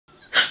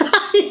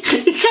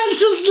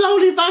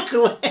slowly back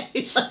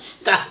away like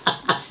that.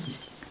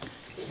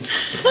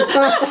 He's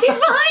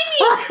behind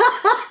me!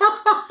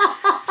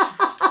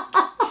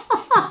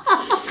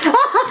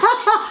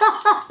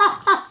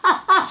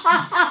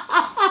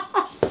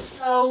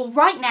 So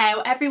right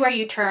now, everywhere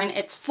you turn,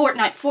 it's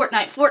Fortnite,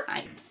 Fortnite,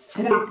 Fortnite.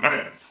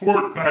 Fortnite,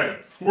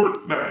 Fortnite,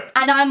 Fortnite.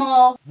 And I'm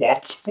all,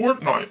 what's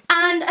Fortnite?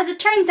 and as it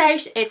turns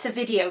out, it's a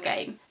video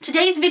game.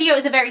 Today's video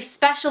is a very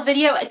special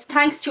video. It's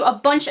thanks to a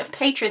bunch of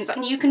patrons,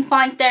 and you can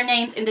find their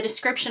names in the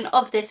description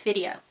of this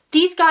video.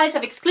 These guys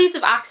have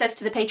exclusive access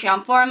to the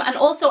Patreon forum and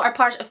also are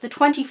part of the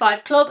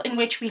 25 Club, in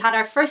which we had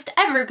our first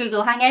ever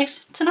Google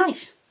Hangout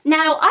tonight.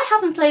 Now, I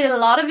haven't played a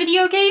lot of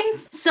video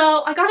games,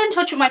 so I got in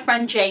touch with my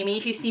friend Jamie,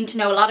 who seemed to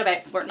know a lot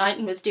about Fortnite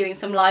and was doing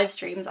some live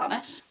streams on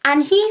it.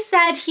 And he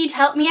said he'd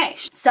help me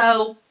out.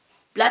 So,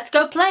 let's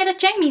go play it at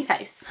Jamie's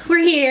house. We're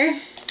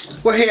here.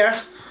 We're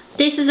here.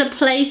 This is a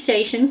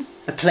PlayStation.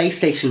 A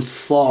PlayStation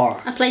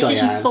 4. A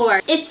PlayStation Diane.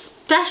 4. It's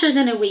better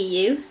than a Wii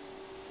U.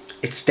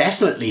 It's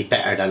definitely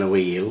better than a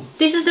Wii U.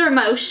 This is the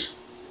remote.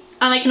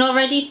 And I can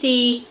already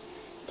see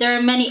there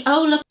are many...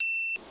 Oh, look.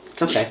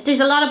 It's okay. There's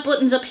a lot of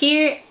buttons up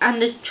here,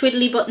 and there's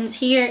twiddly buttons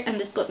here, and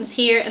there's buttons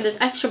here, and there's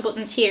extra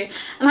buttons here.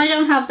 And I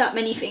don't have that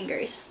many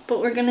fingers, but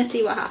we're gonna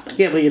see what happens.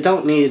 Yeah, but you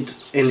don't need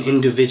an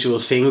individual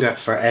finger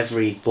for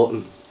every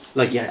button.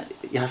 Like, yeah,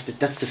 you have to,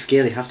 that's the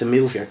skill, you have to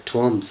move your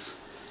thumbs.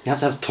 You have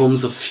to have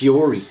thumbs of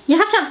fury. You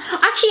have to have...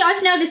 Actually,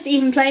 I've noticed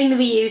even playing the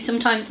Wii U,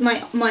 sometimes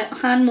my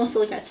hand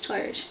muscle gets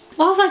tired.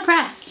 What have I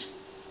pressed?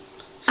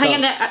 So,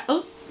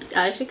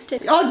 I fixed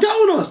it. oh,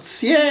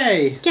 donuts!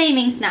 Yay!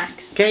 Gaming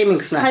snacks.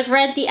 Gaming snacks. I've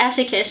read the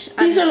etiquette.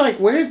 These are like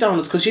weird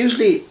donuts, because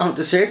usually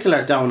the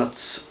circular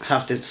donuts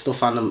have the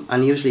stuff on them,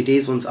 and usually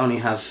these ones only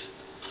have...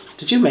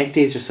 Did you make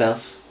these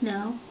yourself?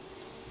 No.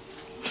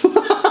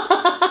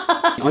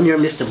 On your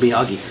Mr.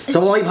 Miyagi.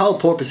 So my whole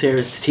purpose here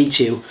is to teach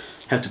you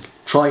how to...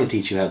 Try and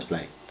teach you how to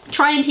play.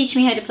 Try and teach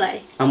me how to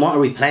play. And what are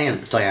we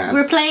playing, Diane?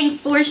 We're playing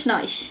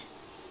Fortnite.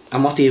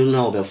 And what do you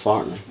know about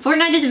Fortnite?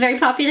 Fortnite is a very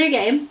popular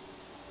game.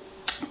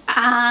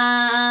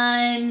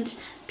 And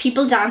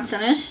people dance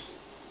in it.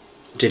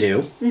 They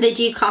do. And they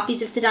do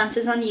copies of the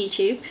dances on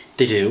YouTube.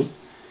 They do.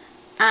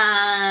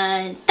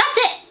 And that's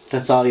it.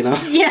 That's all you know?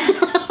 Yeah.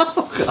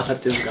 Oh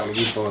god, this is gonna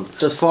be fun.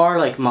 There's 4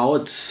 like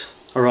modes,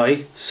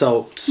 alright?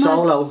 So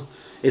solo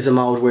is a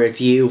mode where it's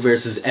you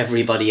versus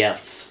everybody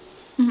else.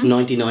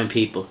 99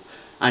 people.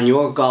 And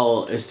your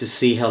goal is to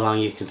see how long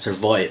you can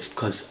survive,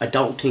 because I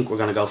don't think we're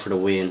gonna go for the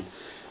win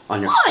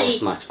on your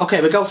first match.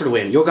 Okay, we'll go for the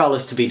win. Your goal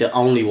is to be the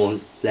only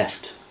one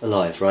left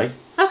alive, right?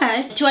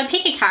 Okay. Do I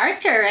pick a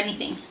character or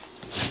anything?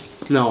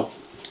 No.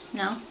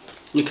 No.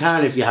 You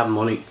can if you have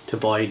money to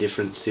buy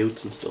different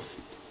suits and stuff.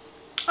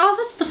 Oh,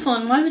 that's the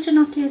fun. Why would you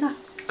not do that?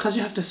 Because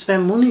you have to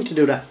spend money to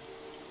do that.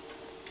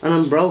 And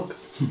I'm broke.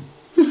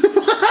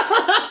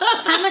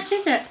 How much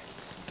is it?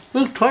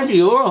 Well,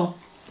 €20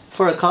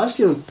 for a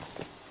costume.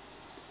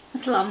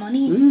 That's a lot of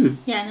money.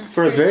 Yeah, no.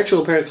 For a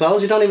virtual pair of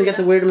clothes, you don't even get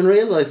to wear them in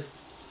real life.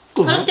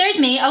 Oh, look, there's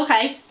me.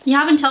 Okay. You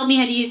haven't told me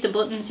how to use the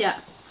buttons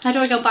yet. How do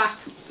I go back?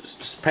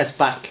 Just press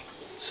back.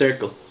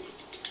 Circle.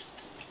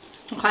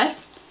 Okay.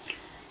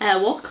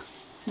 Walk.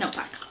 No,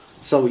 back.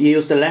 So you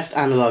use the left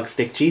analog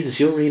stick. Jesus,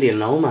 you're really a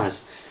nomad.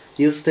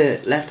 Use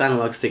the left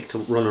analog stick to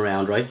run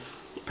around, right?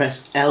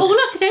 Press L. Oh,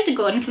 look, there's a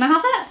gun. Can I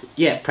have it?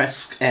 Yeah,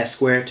 press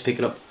square to pick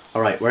it up.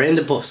 Alright, we're in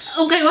the bus.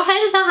 Okay, well, how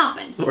did that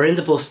happen? We're in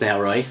the bus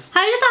now, right?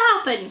 How did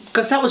that happen?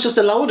 Because that was just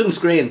a loading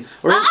screen.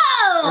 We're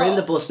Oh! in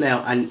the bus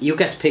now, and you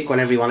get to pick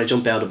whenever you want to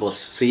jump out of the bus.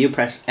 So you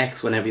press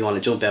X whenever you want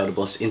to jump out of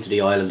the bus into the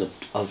island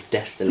of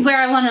destiny. Where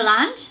I want to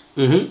land?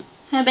 Mm-hmm.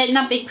 How about in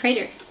that big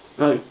crater?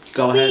 Right,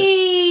 go ahead.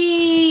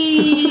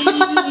 Whee!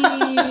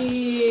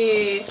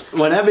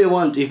 Whenever you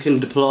want, you can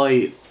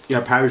deploy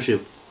your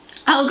parachute.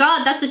 Oh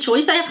god, that's a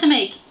choice I have to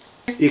make.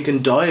 You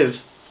can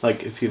dive,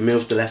 like if you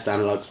move the left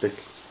analog stick.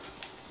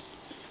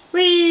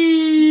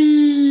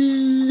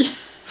 Whee!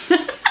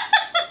 Look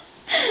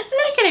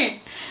at her.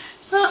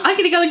 Oh, I'm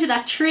gonna go into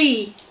that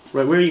tree.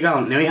 Right, where are you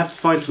going? Now you have to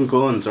find some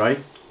guns,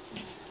 right?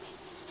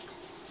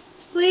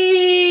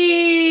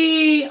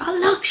 Whee! Oh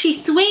look, she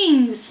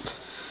swings.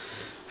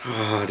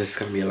 Oh, this is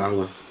gonna be a long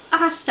one.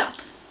 Ah, stop.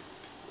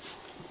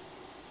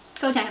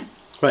 Go down.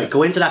 Right,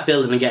 go into that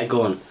building and get a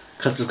gun.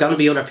 Because there's gonna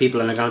be other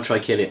people and they're gonna try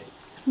to kill you.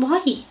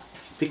 Why?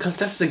 Because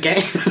that's the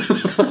game.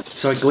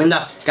 So go in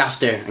that gaff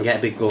there and get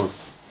a big gun.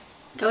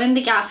 Go in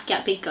the gaff,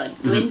 get a big gun.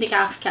 Go in the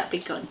gaff, get a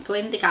big gun. Go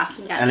in the gaff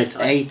and get a big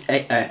gun. And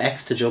it's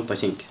X to jump, I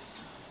think.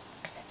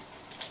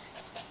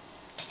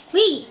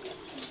 Whee!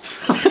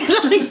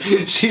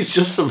 She's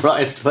just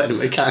surprised by the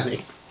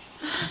mechanics.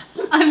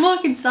 I'm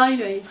walking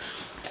sideways.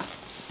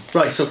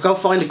 Right, so go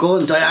find a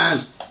gun,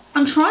 Diane.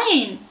 I'm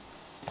trying.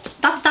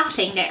 That's that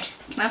thing there.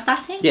 Can I have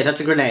that thing? Yeah, that's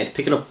a grenade.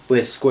 Pick it up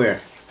with square.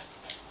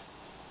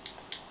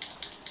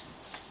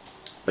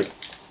 Right.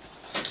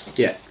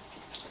 Yeah.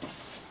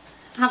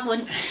 Have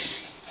one.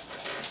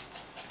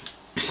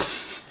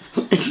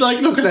 It's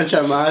like looking at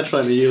your man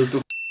trying to use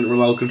the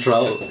remote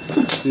control.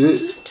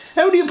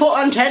 How do you put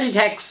on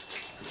teletext?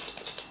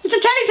 It's a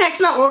tech's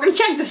not working.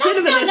 Check the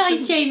cinema. That's not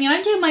nice, Jamie.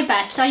 I'm doing my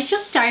best. I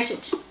just started.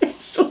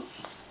 It's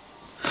just...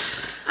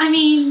 I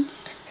mean...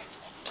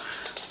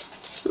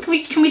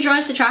 Can we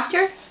drive the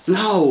tractor?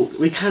 No,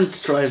 we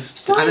can't drive.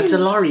 Why? And it's a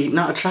lorry,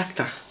 not a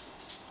tractor.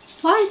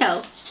 Why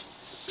though?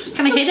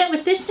 Can I hit it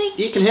with this thing?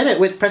 You can hit it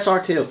with press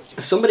R2.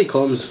 If somebody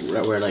comes,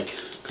 we're like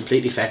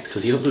completely fecked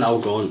because you don't know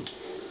a gun.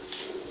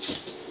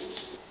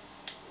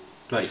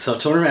 Right, so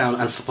turn around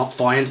and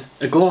find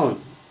a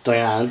gun,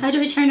 Diane. How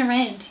do I turn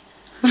around?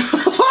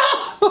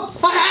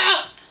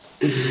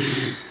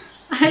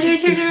 How do I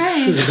turn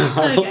around?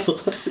 Okay.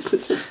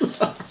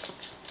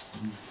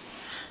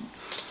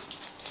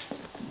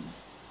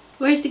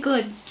 Where's the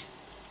guns?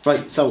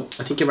 Right, so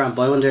I think you ran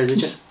by one there,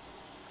 did you?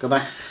 Go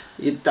back.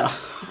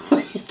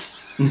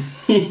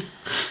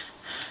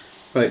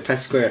 Right,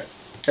 press square.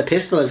 A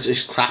pistol is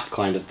just crap,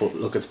 kind of, but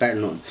look, it's better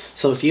than none.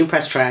 So if you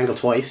press triangle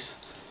twice,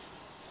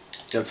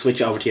 it'll switch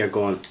over to your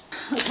gun.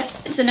 Okay,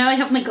 so now I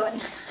have my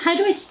gun. How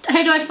do I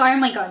fire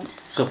my gun?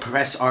 So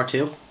press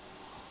R2.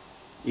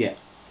 Yeah.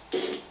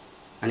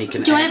 And you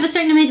can. Do I have a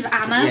certain amount of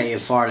ammo? Yeah, you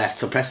have far left.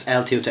 So press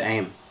L2 to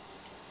aim.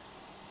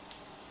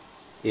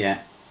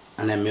 Yeah,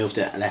 and then move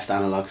the left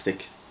analog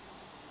stick.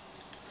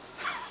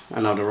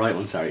 No, the right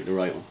one. Sorry, the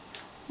right one.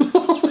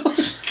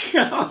 Oh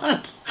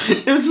God!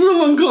 If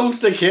someone comes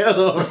to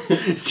kill her,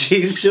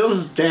 she's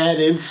just dead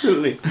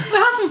instantly.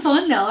 We're having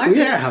fun though, aren't we?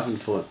 We are having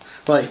fun.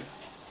 Right.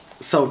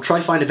 So try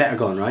find a better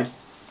gun, right?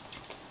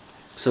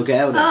 So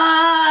get out of there.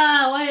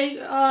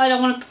 I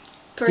don't want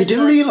to. You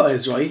do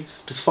realise, right?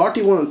 There's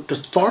 40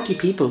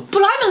 people.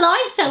 But I'm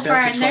alive so far, about to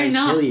and try they're and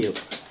not. kill you.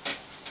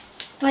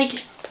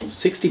 Like.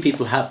 60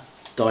 people have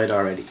died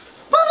already.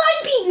 Well,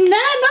 I'm beating them,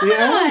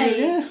 haven't I?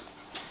 Yeah.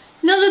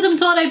 None of them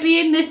thought I'd be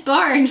in this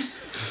barn.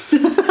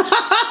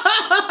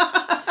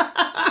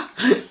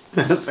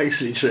 That's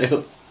actually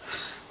true.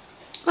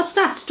 What's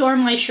that?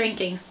 Storm eye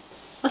shrinking.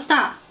 What's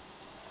that?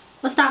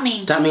 What's that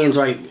mean? That means,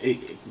 right,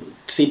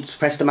 see,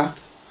 press the map.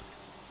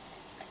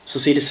 So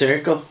see the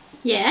circle?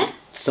 Yeah.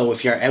 So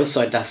if you're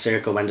outside that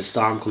circle, when the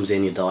storm comes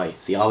in, you die.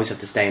 So you always have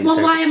to stay in the Well,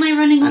 circle. why am I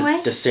running and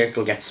away? the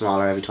circle gets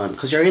smaller every time.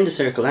 Because you're in the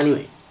circle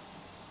anyway.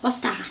 What's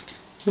that?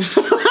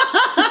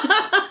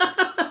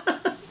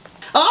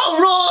 Oh,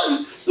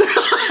 run!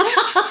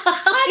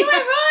 How do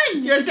I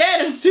run? You're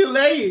dead, it's too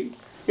late.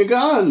 You're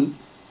gone.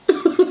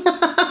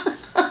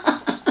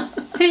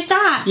 Who's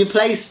that? You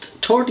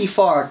placed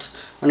 34th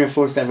on your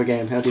first ever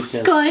game. How do you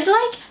feel? Good,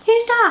 like,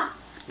 who's that?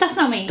 That's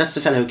not me. That's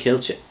the fellow who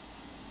killed you.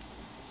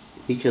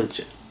 He killed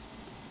you.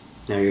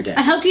 Now you're dead.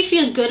 I hope you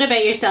feel good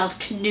about yourself,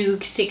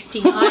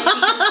 Knoog69.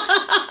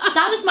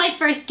 That was my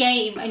first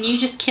game and you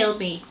just killed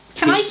me.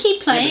 Can I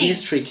keep playing? Yeah, but he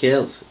has 3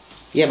 kills.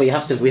 Yeah, but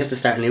we have to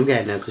start a new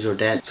game now because you're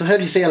dead. So how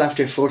do you feel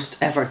after your first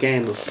ever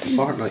game of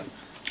Fortnite?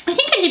 I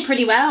think I did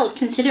pretty well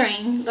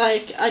considering,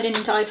 like, I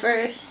didn't die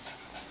first.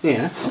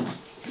 Yeah.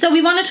 So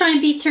we want to try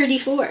and beat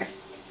 34.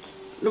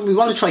 No, we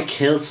want to try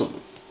kill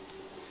someone.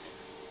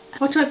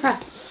 What do I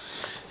press?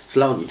 It's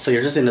loading. So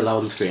you're just in the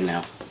loading screen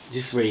now.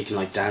 This is where you can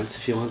like dance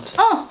if you want.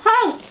 Oh,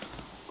 how?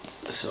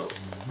 So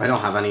I don't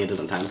have any of the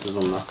dances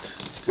unlocked.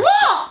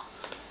 What?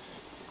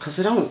 Cause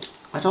I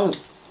don't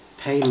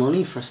pay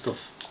money for stuff.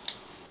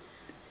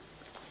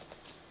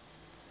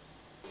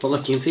 But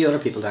look, you can see other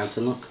people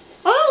dancing. Look.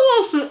 I don't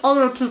want to see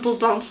other people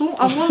dancing.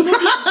 I want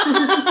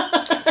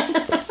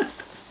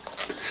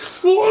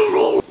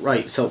to.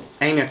 Right. So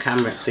aim your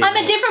camera. See. I'm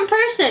a different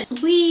person.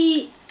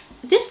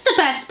 This is the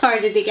best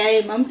part of the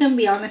game. I'm gonna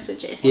be honest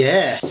with you.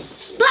 Yeah.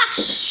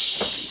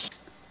 Splash!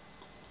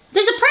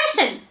 There's a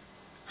person.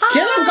 Hi.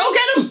 Kill him! Go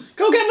get him!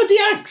 Go get him with the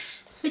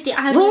axe! With the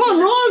axe.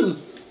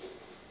 Run!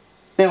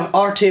 Now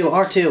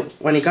R2.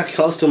 When you got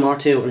close to him,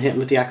 R2 and hit him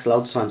with the axe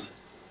loads of times.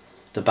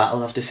 The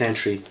battle of the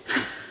century.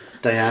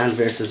 Diane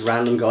versus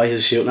random guy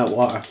who's shooting at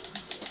water.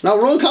 Now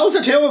run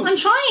closer to him! I'm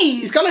trying!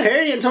 He's gonna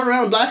hear you and turn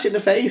around and blast you in the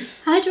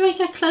face. How do I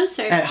get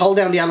closer? Hold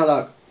down the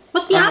analog.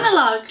 What's the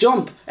analog?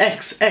 Jump!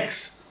 X.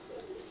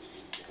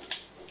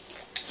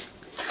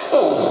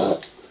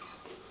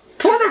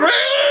 Turn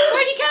around!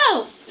 Where'd he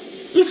go?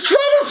 He's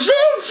trying to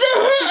shoot you!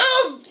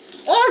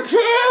 R2!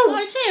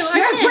 R2.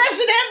 You're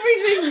pressing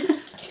everything!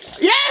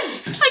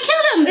 Yes! I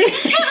killed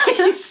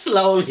him!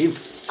 Slowly.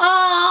 Aww,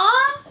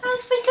 that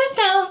was pretty good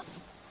though.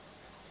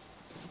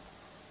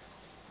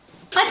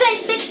 I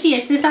placed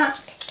 60th, is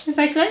that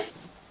good?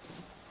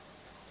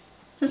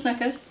 That's not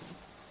good.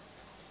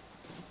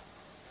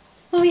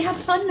 Well, we had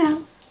fun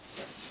now.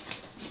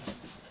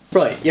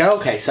 Right, you're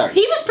okay, sorry.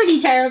 He was pretty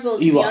terrible,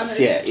 to be honest.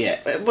 Yeah.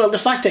 Well, the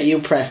fact that you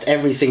pressed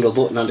every single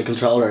button on the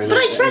controller... But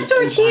I pressed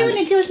R2 and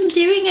it wasn't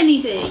doing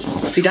anything.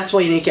 See, that's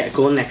why you need to get a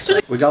gun next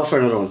time. We go for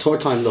another one. 3rd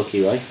time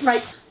lucky, right?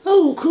 Right.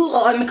 Oh, cool.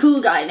 Oh, I'm a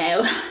cool guy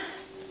now.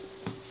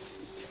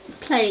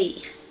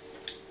 Play.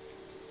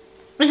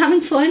 Are you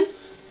having fun?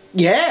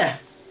 Yeah.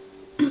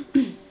 Did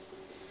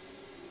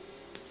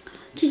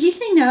you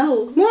say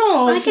no?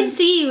 No. I can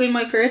see you in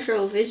my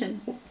peripheral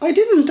vision. I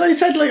didn't. I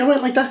said I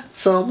went like that.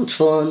 So much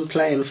fun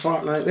playing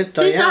Fortnite with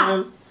Who's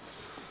Diane.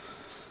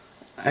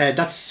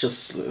 That's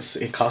just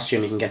a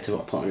costume you can get to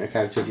put on your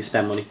character if you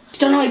spend money.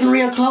 They're not even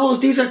real clothes.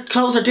 These are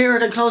clothes are dearer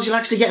than clothes you'll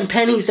actually get in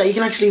pennies that you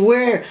can actually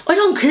wear. I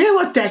don't care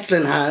what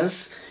Declan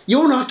has.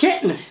 You're not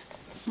getting it.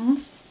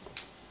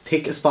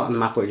 Pick a spot on the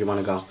map where you want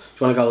to go. Do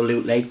you want to go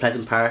Loot Lake,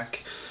 Pleasant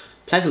Park?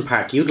 Pleasant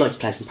Park. You'd like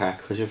Pleasant Park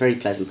because you're a very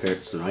pleasant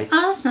person, right?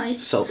 Oh, that's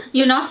nice. So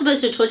you're not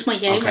supposed to touch my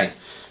gamer. Okay.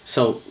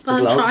 So there's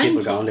loads of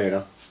people going there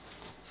though.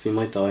 So you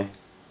might die.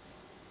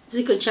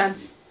 There's a good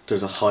chance.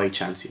 There's a high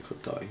chance you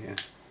could die, yeah.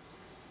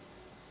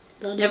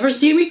 They'll never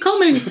see me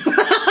coming.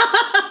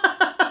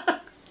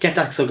 Get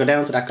that, so go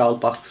down to that gold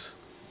box.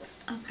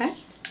 Okay.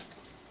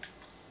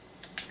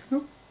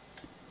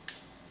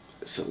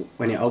 So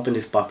when you open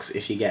this box,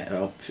 if you get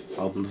it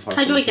open before.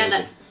 How do I get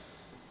it?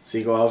 So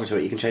you go over to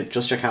it, you can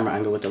adjust your camera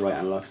angle with the right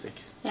analog stick.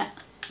 Yeah.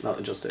 Not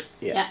adjust it,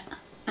 yeah. Yeah.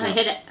 And I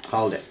hit it.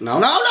 Hold it. No,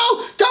 no,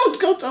 no!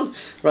 Don't!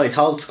 Right,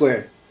 hold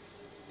square.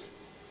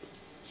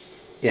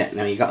 Yeah,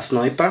 now you got a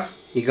sniper,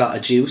 you got a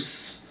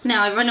juice.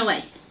 Now I run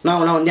away.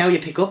 No, now you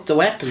pick up the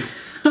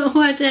weapons.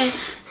 What day?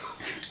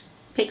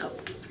 Pick up.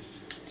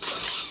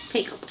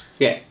 Pick up.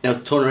 Yeah, now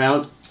turn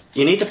around.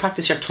 You need to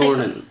practice your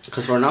turning,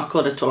 because we're not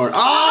good at turning.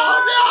 Oh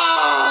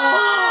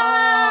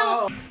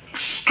no!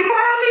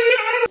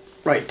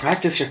 Right,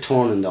 practice your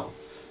turning though.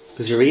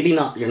 Because you're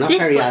not This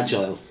very one.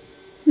 agile.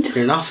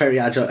 You're not very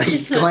agile.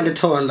 You're going to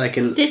turn like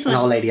an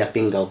old lady at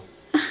bingo.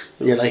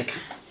 And you're like,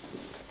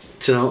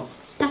 do you know?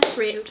 That's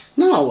rude.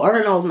 No, or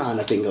an old man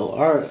at bingo.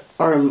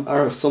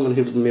 Or someone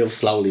who moves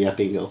slowly at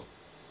bingo.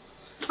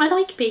 I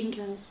like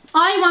bingo.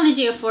 I want to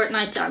do a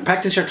FORTNITE dance.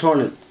 Practice your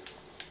turning.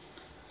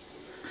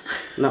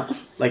 No,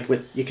 like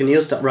you can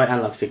use the right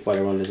analog stick while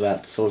you're running as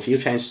well. So if you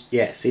change,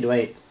 yeah, see the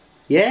way,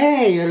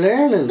 yeah, you're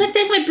learning. Look,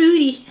 there's my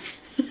booty.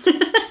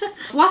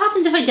 What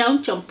happens if I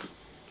don't jump?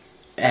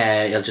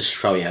 It'll just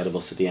throw you out of the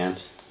bus at the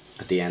end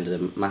of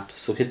the map.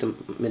 So hit the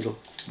middle.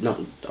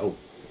 No, oh.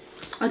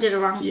 I did it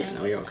wrong. Yeah,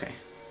 no, you're okay.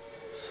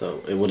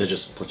 So it would have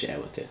just put you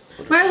out with it.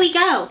 Where we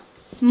go?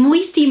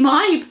 Moisty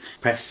Mibe.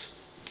 Press,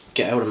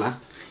 get out of the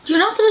map. You're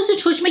not supposed to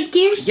touch my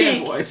gear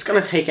stick. Yeah, well, it's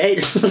gonna take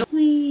ages.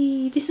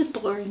 Wee, this is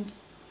boring.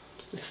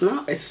 It's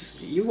not. It's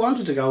you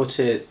wanted to go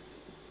to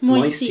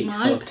Moisty so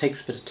Mibe. it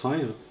takes a bit of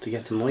time to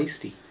get to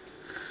Moisty.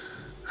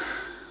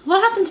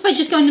 What happens if I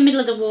just go in the middle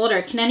of the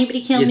water? Can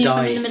anybody kill me if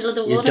I'm in the middle of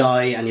the water? You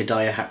die, and you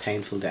die a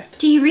painful death.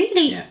 Do you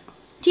really? Yeah.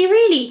 Do you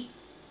really?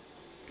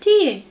 Do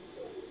you?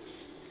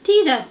 Do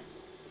you though?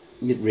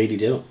 You really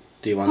do.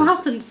 Do you want What to?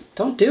 happens?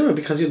 Don't do it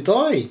because you'll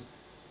die.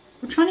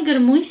 We're trying to go to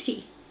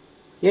Moisty.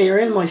 Yeah, you're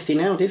in Moisty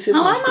now. This is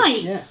Moisty. Am I?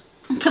 Yeah.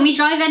 Can we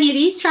drive any of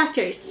these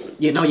tractors?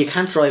 You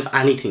can't drive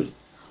anything.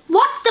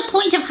 What's the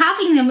point of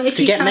having them if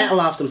To you get can't... metal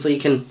off them so you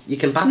can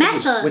batter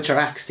Metal? them with your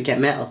axe to get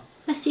metal.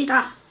 Let's do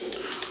that.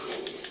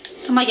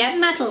 Am I getting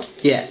metal?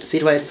 Yeah, see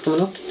the way it's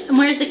coming up? And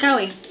where is it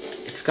going?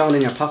 It's going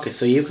in your pocket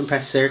so you can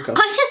press circle.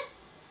 I just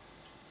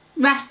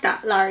wrecked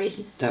that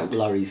lorry. That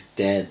lorry's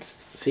dead.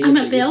 See, I'm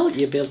a build.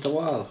 You built the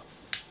wall.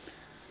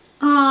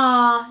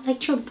 Ah, like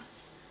Trump.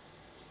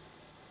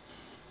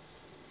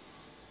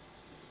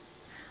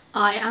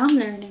 I am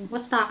learning.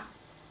 What's that?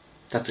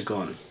 That's a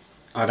gun.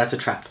 Or that's a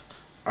trap.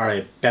 Or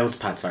a bounce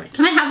pad, sorry.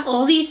 Can I have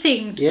all these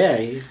things? Yeah,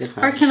 you can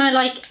have Or can I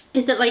like,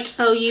 is it like,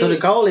 oh you... So the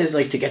goal is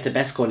like to get the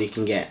best gun you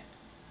can get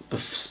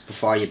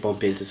before you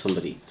bump into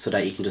somebody so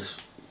that you can just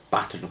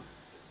batter them.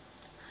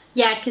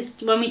 Yeah, because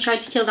when we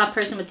tried to kill that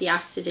person with the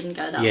axe, it didn't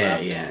go that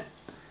well. Yeah.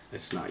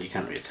 It's not, you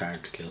can't really, it's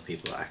hard to kill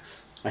people with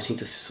axe. I think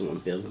there's someone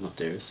building up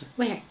there, is there?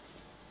 Where?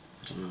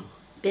 I don't know.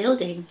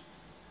 Building.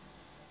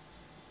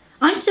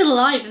 I'm still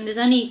alive and there's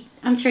only...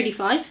 I'm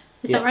 35.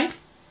 Is that right?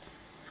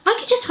 I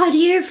could just hide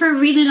here for a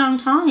really long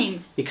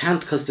time. You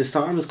can't because the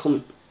storm is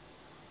coming.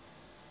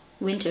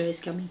 Winter is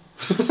coming.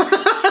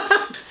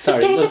 Sorry,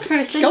 There's look, a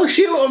person. go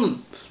shoot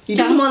him! He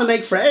doesn't want to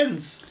make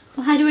friends.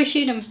 Well, how do I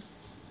shoot him?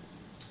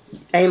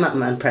 Aim at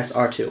him and press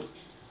R2.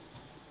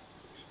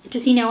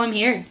 Does he know I'm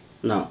here?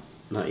 No,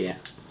 not yet.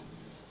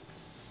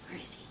 Where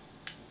is he?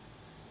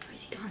 Where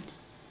is he gone?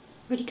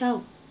 Where'd he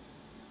go?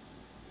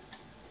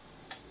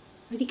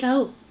 Where'd he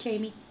go,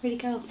 Jamie? Where'd he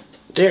go?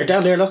 There,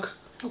 down there, look.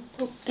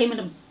 Oh, aim at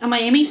him. Am I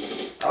aiming?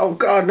 Oh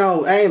god,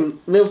 no, aim.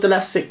 Move the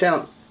left stick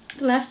down.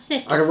 The left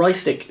stick. Or the right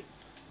stick.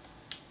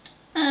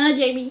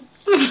 Jamie.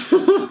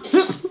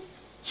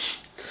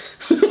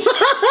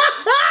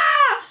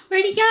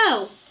 Where'd he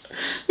go?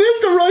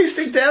 Move the right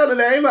stick down and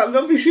aim at him,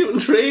 don't be shooting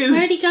trees.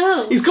 Where'd he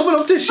go? He's coming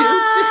up to shoot.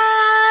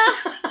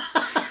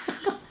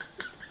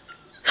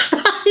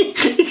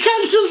 You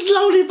can't just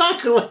slowly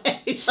back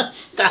away like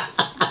that.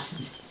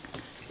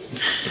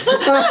 He's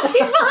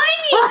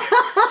behind me!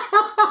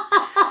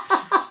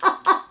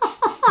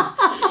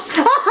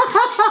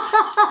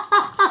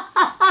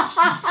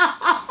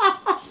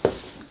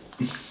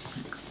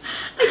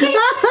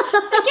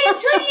 I gave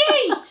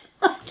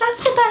 28! That's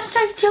the best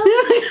I've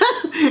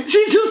done.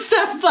 She just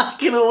started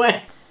backing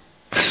away.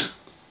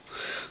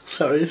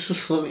 Sorry, it's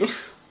just funny.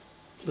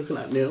 Looking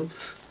at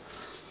noobs.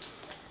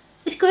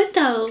 It's good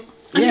though.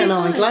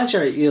 I'm glad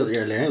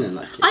you're learning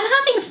like. I'm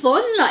having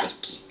fun,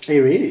 like. Are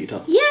you really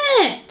though?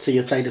 Yeah. So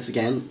you'll play this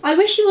again? I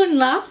wish you wouldn't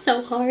laugh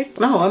so hard.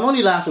 No, I'm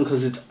only laughing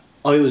because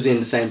I was in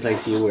the same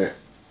place you were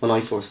when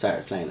I first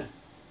started playing it.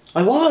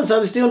 I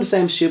was doing the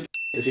same stupid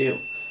as you.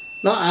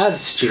 Not as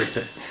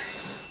stupid.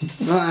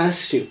 Not as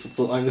stupid,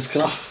 but I was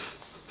close.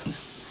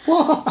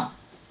 What?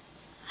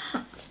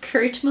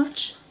 Courage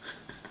much?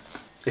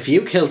 If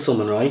you killed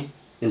someone, right,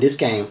 in this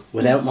game,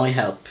 without my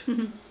help,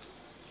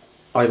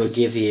 I will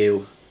give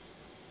you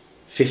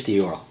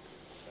 €50.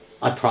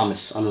 I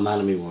promise. I'm a man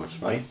of my word,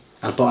 right?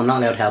 But I'm not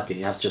allowed to help you.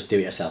 You have to just do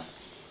it yourself.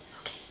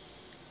 Okay.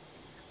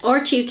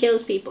 R2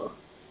 kills people.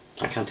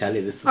 I can't tell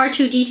you this.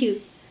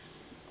 R2D2.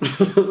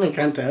 I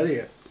can't tell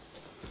you.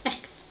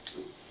 X.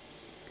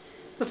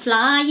 We're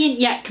flying.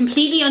 Yeah,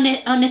 completely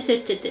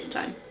unassisted this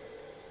time.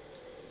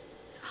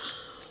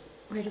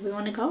 Where do we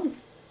want to go?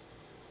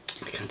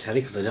 I can't tell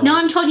you because I don't. No,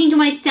 I'm talking to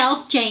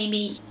myself,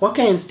 Jamie. What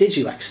games did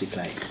you actually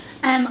play?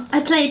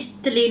 I played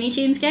the Looney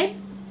Tunes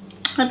game.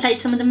 I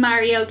played some of the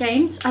Mario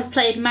games. I've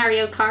played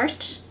Mario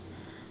Kart.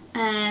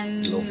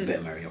 Love a bit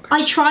of Mario Kart.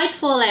 I tried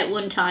Fallout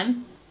one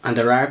time. And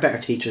there are better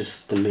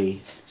teachers than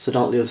me, so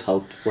don't lose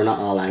hope. We're not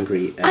all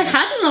angry. I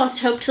hadn't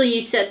lost hope till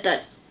you said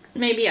that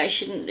maybe I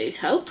shouldn't lose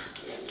hope.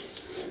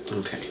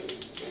 Okay.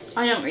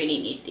 I don't really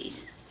need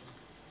these.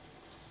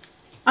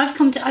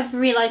 I've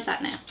realised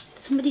that now.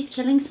 Somebody's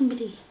killing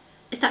somebody.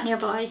 Is that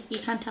nearby? You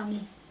can't tell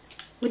me.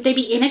 Would they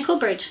be in a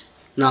cupboard?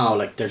 No,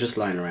 like they're just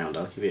lying around.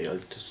 I'll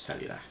just tell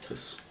you that,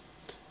 because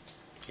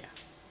yeah.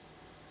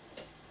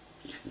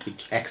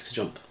 X to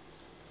jump.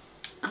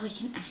 Oh, I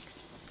can X.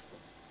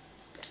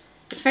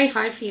 It's very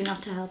hard for you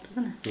not to help,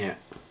 isn't it? Yeah.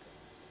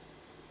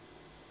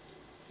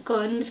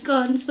 Guns,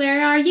 guns,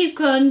 where are you,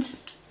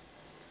 guns?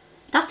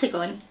 That's a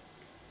gun.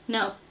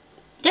 No.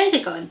 There's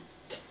a gun.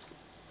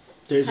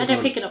 There's a gun. How'd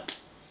I pick it up?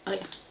 Oh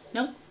yeah.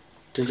 No.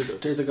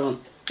 There's a gun.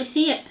 I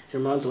see it.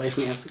 You're miles away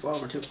from me. I have to go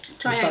over too.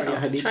 Triangle. I'm sorry,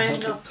 I need Triangle.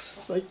 to help you.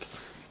 It's like,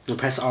 you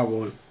press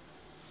R1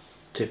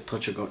 to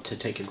put your gun, to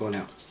take your gun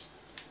out.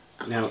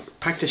 Now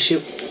practice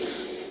shoot.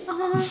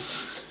 Oh,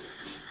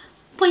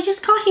 boy, I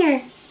just got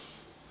here.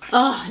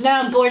 Oh,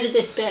 now I'm bored of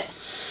this bit.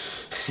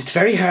 It's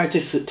very hard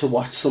to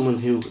watch someone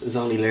who is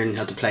only learning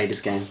how to play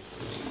this game.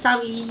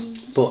 Sorry.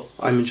 But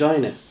I'm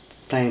enjoying it,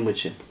 playing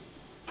with you.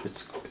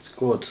 It's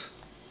good.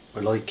 I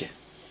like it.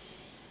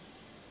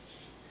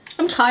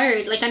 I'm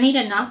tired. Like I need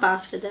a nap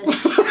after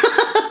this.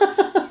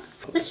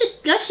 let's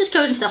just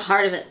go into the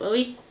heart of it, will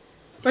we?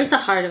 Where's the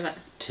heart of it?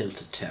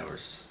 Tilted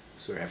Towers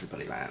is where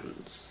everybody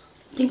lands.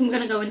 I think I'm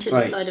gonna go into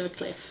the side of a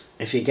cliff.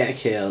 If you get a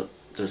kill,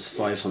 there's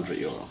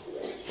 €500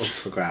 up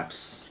for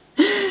grabs.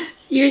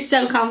 You're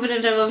so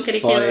confident I won't get a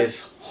kill.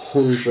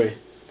 500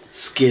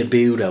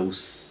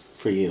 skibudos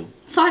for you.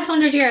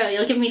 €500.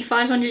 You'll give me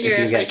 €500 if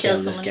you get a kill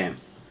in someone. this game.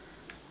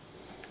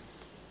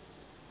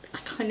 I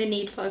kind of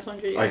need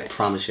 €500. I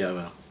promise you I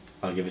will.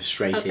 I'll give it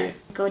straight to you.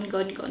 Gun.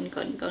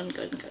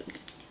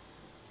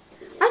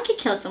 I could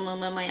kill someone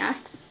with my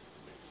axe.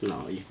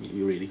 No,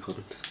 you really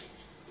couldn't.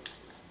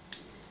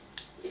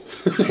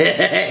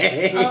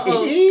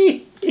 Uh-oh.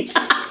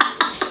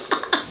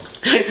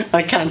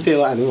 I can't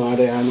do it anymore,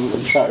 Diane.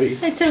 I'm sorry.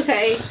 It's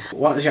okay.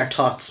 What is your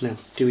thoughts now?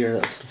 Do your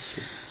little stuff.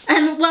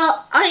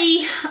 Well,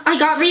 I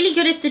got really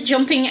good at the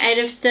jumping out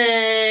of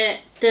the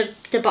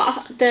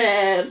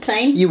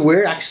plane. You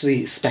were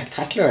actually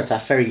spectacular at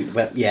that. Very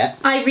well, yeah.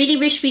 I really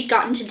wish we'd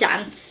gotten to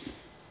dance.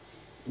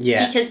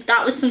 Yeah. Because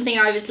that was something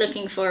I was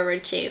looking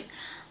forward to.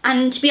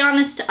 And to be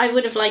honest, I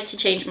would have liked to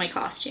change my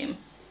costume.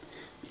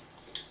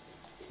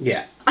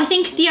 Yeah. I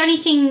think the only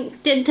thing,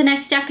 the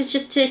next step is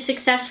just to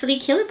successfully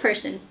kill a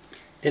person.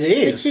 It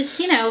is. Which is,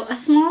 you know, a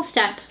small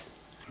step.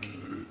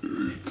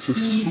 It's a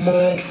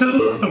small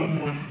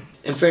step.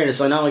 In fairness,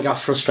 I know I got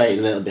frustrated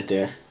a little bit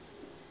there.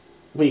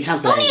 Well, you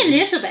can't blame Only a me.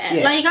 little bit.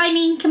 Yeah. Like, I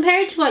mean,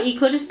 compared to what you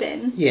could have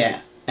been.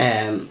 Yeah.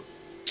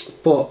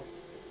 But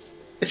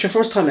it's your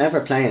first time ever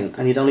playing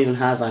and you don't even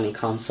have any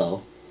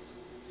console.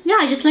 Yeah,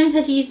 I just learned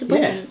how to use the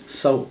buttons. Yeah.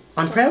 So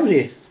I'm proud of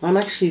you. I'm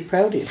actually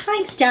proud of you.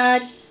 Thanks,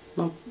 Dad.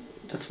 No,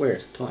 that's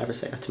weird. Don't ever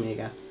say that to me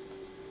again.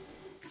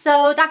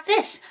 So that's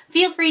it.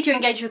 Feel free to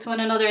engage with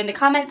one another in the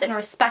comments in a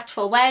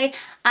respectful way,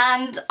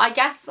 and I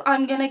guess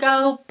I'm gonna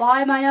go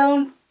buy my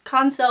own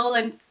console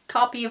and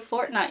copy of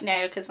Fortnite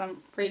now because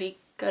I'm really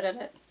good at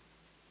it.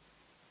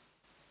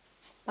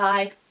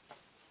 Bye.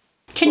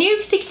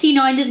 Canoe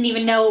 69 doesn't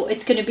even know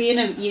it's gonna be in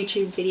a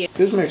YouTube video.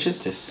 Whose merch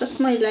is this? That's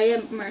my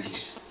layout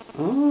merch.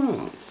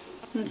 Oh.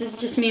 And this is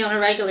just me on a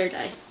regular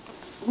day.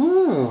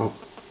 Oh.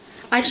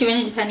 I actually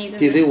went into Penny's.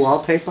 Do you do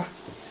wallpaper?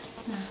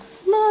 No.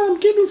 Mom,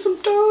 give me some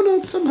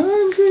donuts. I'm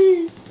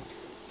hungry.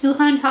 You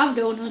can't have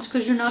donuts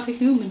because you're not a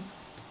human.